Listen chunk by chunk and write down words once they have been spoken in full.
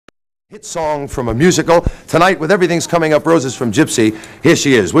Hit song from a musical. Tonight, with Everything's Coming Up Roses from Gypsy, here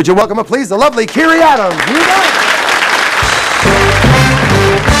she is. Would you welcome her, please, the lovely Kirri Adams. You got it.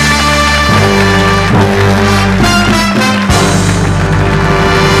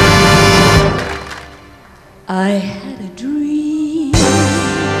 I had a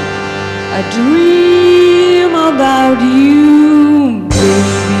dream about you, baby.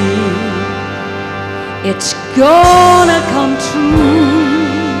 It's gonna come true.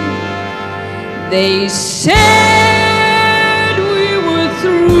 They said we were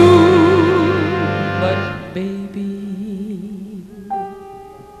through, but baby,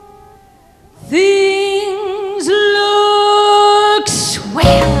 things look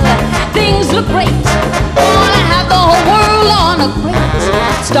swell, things look great. Wanna have the whole world on a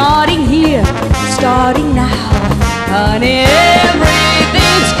plate. Starting here, starting now, honey,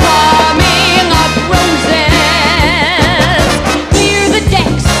 everything's coming up roses. Clear the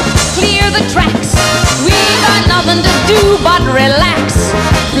decks, clear the tracks. We got nothing to do but relax.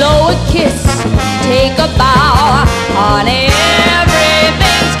 Blow a kiss, take a bow, honey,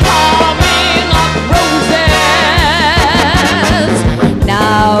 everything's coming up roses.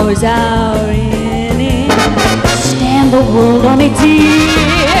 Now's our inning. Stand the world on its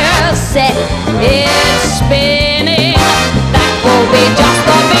ear. Set it spinning. That will be just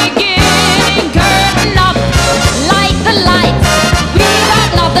the beginning. Curtain up, light the lights. We got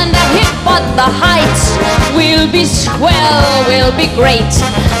nothing to hit but the heights. We'll be swell, we'll be great.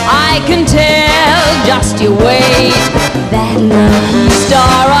 I can tell, just you wait. That lucky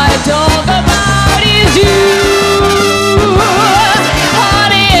star I talk about is you.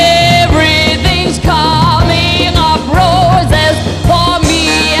 Honey, everything's coming up roses for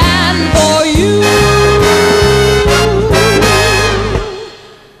me and for you.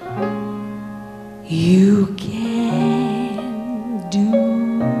 You can do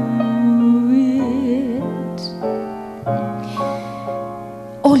it.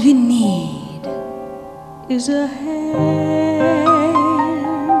 All you need is a hand.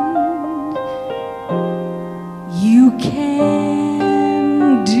 You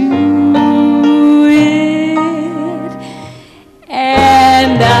can do it.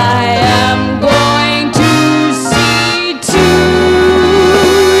 And I am going to see to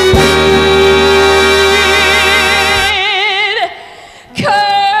it. Curtain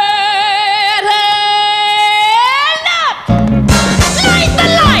up! Light the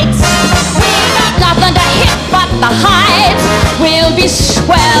lights! We got nothing to hit but the heights. We'll be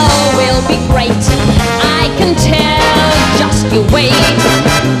swell, we'll be great. I can tell, just you wait.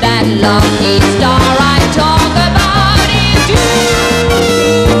 That lucky star I talk about is you.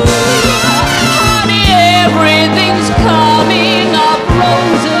 Honey, everything's coming up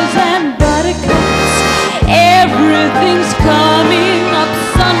roses and buttercups. Everything's coming up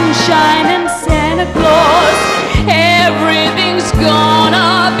sunshine and Santa Claus. Everything's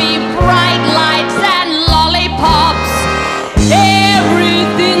gonna be bright lights and lollipops.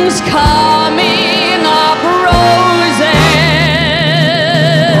 Everything's coming up roses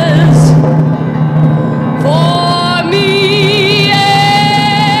for me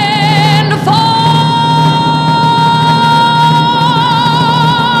and for you.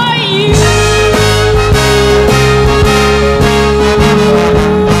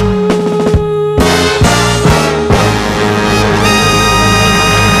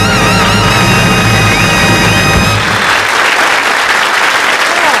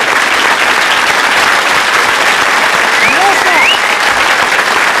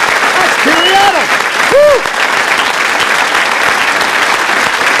 That's Kirri Adams. Woo!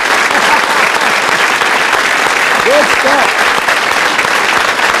 Good stuff.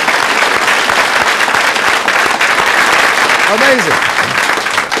 Amazing.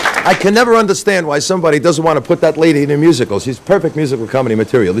 I can never understand why somebody doesn't want to put that lady in a musical. She's perfect musical comedy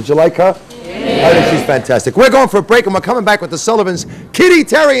material. Did you like her? Yeah. I think she's fantastic. We're going for a break, and we're coming back with the Sullivans, Kitty,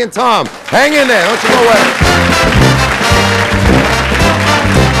 Terry, and Tom. Hang in there. Don't you go away.